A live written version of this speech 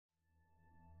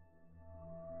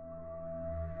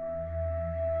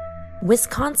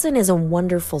Wisconsin is a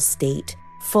wonderful state,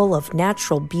 full of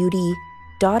natural beauty,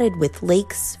 dotted with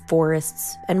lakes,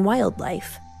 forests, and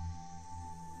wildlife.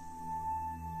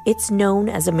 It's known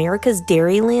as America's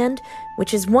Dairyland,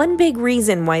 which is one big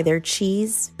reason why their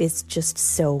cheese is just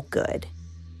so good.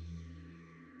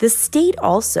 The state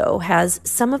also has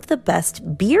some of the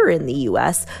best beer in the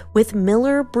U.S., with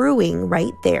Miller Brewing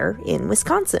right there in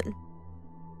Wisconsin.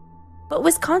 But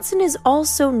Wisconsin is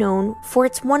also known for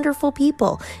its wonderful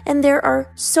people, and there are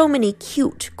so many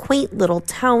cute, quaint little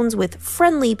towns with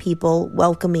friendly people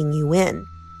welcoming you in.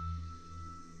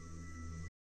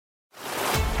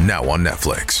 Now on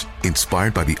Netflix,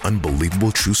 inspired by the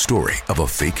unbelievable true story of a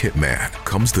fake hitman,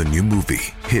 comes the new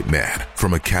movie, Hitman,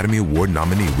 from Academy Award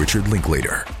nominee Richard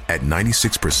Linklater. At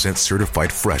 96%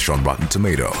 certified fresh on Rotten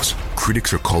Tomatoes,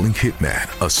 critics are calling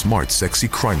Hitman a smart, sexy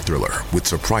crime thriller with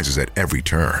surprises at every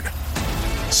turn.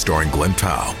 Starring Glenn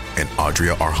Powell and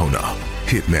Adria Arjona,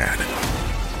 Hitman.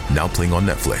 Now playing on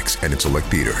Netflix and in select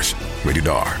theaters. Rated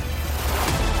R.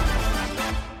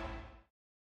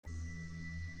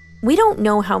 We don't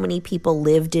know how many people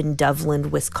lived in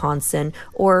Doveland, Wisconsin,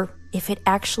 or if it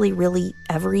actually really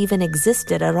ever even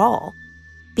existed at all,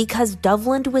 because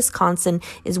Doveland, Wisconsin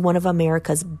is one of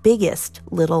America's biggest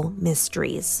little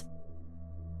mysteries.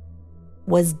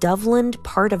 Was Doveland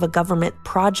part of a government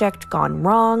project gone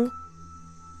wrong?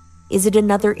 Is it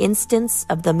another instance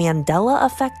of the Mandela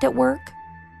effect at work?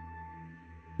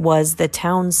 Was the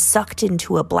town sucked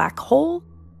into a black hole?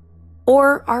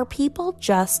 Or are people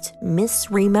just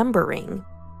misremembering?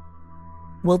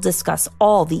 We'll discuss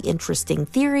all the interesting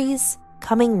theories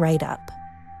coming right up.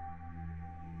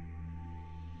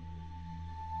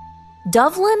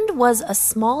 Doveland was a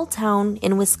small town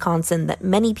in Wisconsin that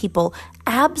many people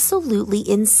absolutely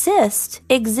insist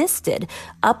existed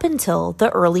up until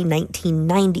the early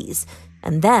 1990s,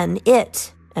 and then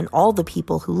it and all the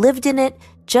people who lived in it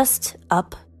just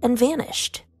up and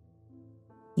vanished.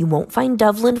 You won't find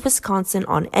Doveland, Wisconsin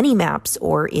on any maps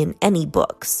or in any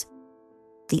books.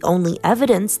 The only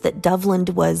evidence that Doveland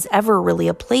was ever really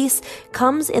a place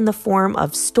comes in the form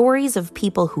of stories of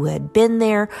people who had been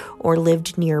there or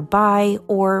lived nearby,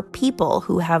 or people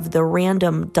who have the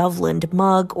random Doveland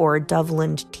mug or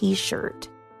Doveland t-shirt.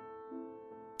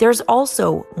 There's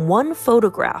also one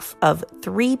photograph of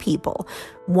 3 people,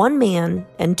 1 man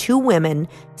and 2 women,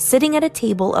 sitting at a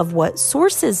table of what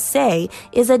sources say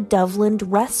is a Doveland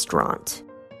restaurant.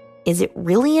 Is it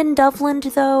really in Doveland,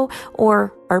 though,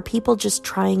 or are people just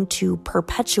trying to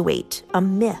perpetuate a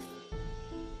myth?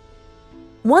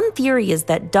 One theory is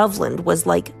that Doveland was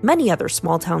like many other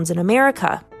small towns in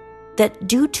America, that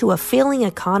due to a failing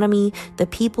economy, the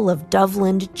people of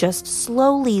Doveland just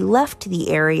slowly left the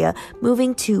area,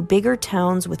 moving to bigger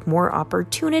towns with more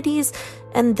opportunities,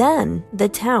 and then the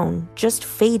town just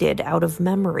faded out of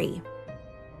memory.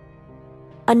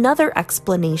 Another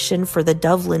explanation for the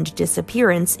Doveland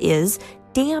disappearance is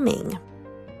damming.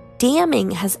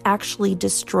 Damming has actually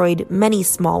destroyed many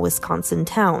small Wisconsin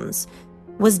towns.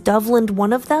 Was Doveland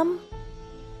one of them?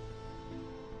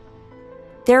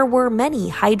 There were many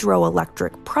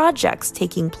hydroelectric projects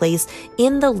taking place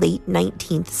in the late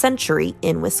 19th century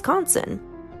in Wisconsin.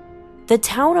 The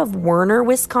town of Werner,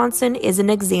 Wisconsin is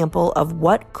an example of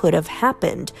what could have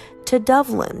happened to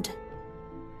Doveland.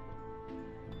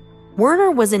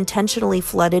 Werner was intentionally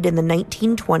flooded in the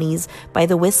 1920s by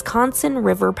the Wisconsin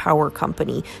River Power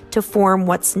Company to form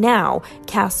what's now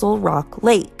Castle Rock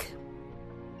Lake.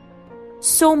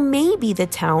 So maybe the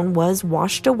town was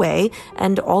washed away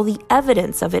and all the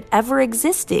evidence of it ever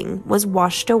existing was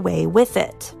washed away with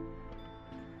it.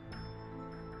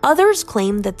 Others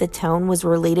claim that the town was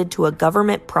related to a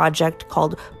government project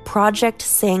called Project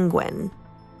Sanguine.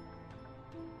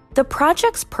 The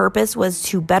project's purpose was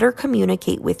to better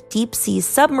communicate with deep-sea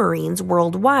submarines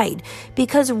worldwide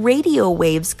because radio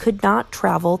waves could not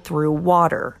travel through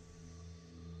water.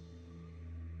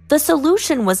 The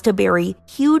solution was to bury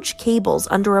huge cables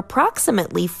under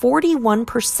approximately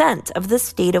 41% of the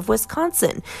state of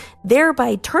Wisconsin,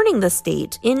 thereby turning the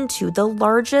state into the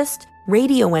largest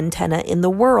radio antenna in the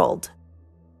world.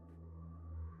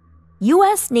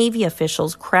 U.S. Navy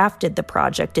officials crafted the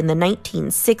project in the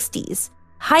 1960s,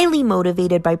 highly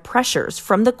motivated by pressures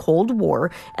from the Cold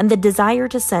War and the desire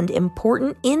to send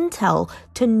important intel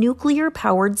to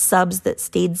nuclear-powered subs that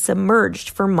stayed submerged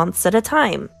for months at a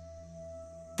time.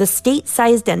 The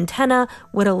state-sized antenna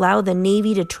would allow the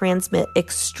Navy to transmit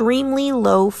extremely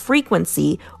low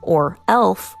frequency, or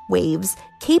ELF, waves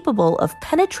capable of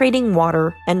penetrating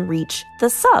water and reach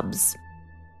the subs.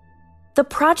 The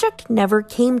project never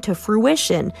came to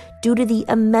fruition due to the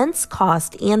immense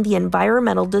cost and the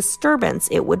environmental disturbance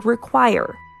it would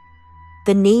require.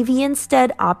 The Navy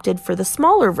instead opted for the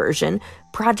smaller version,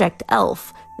 Project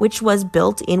Elf, which was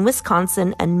built in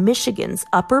Wisconsin and Michigan's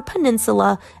Upper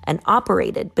Peninsula and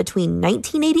operated between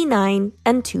 1989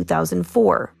 and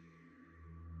 2004.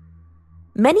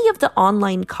 Many of the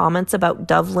online comments about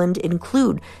Doveland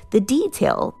include the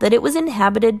detail that it was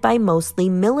inhabited by mostly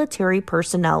military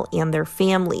personnel and their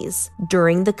families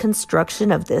during the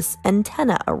construction of this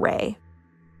antenna array.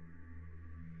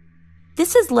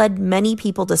 This has led many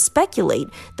people to speculate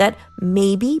that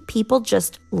maybe people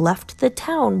just left the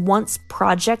town once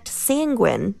Project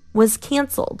Sanguine was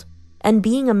canceled, and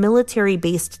being a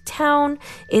military-based town,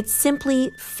 it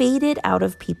simply faded out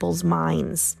of people's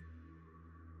minds.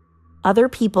 Other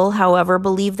people, however,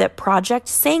 believe that Project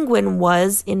Sanguine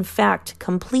was, in fact,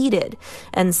 completed,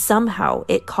 and somehow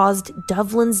it caused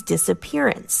Doveland's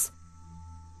disappearance.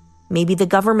 Maybe the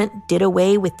government did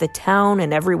away with the town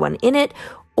and everyone in it,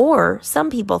 or some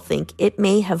people think it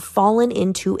may have fallen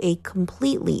into a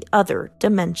completely other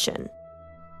dimension.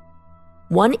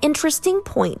 One interesting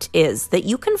point is that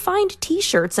you can find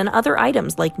t-shirts and other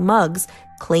items like mugs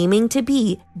claiming to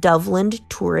be Doveland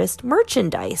tourist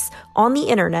merchandise on the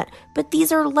internet, but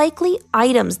these are likely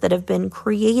items that have been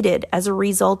created as a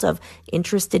result of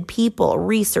interested people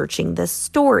researching this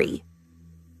story.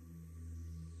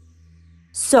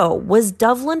 So, was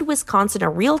Doveland, Wisconsin a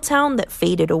real town that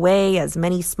faded away, as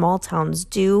many small towns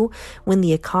do, when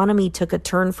the economy took a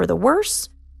turn for the worse?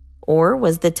 Or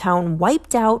was the town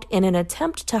wiped out in an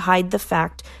attempt to hide the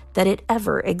fact that it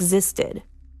ever existed?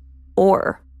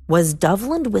 Or was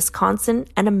Doveland, Wisconsin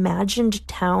an imagined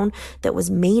town that was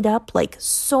made up like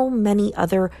so many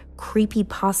other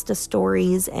creepypasta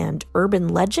stories and urban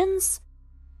legends?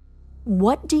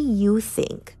 What do you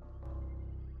think?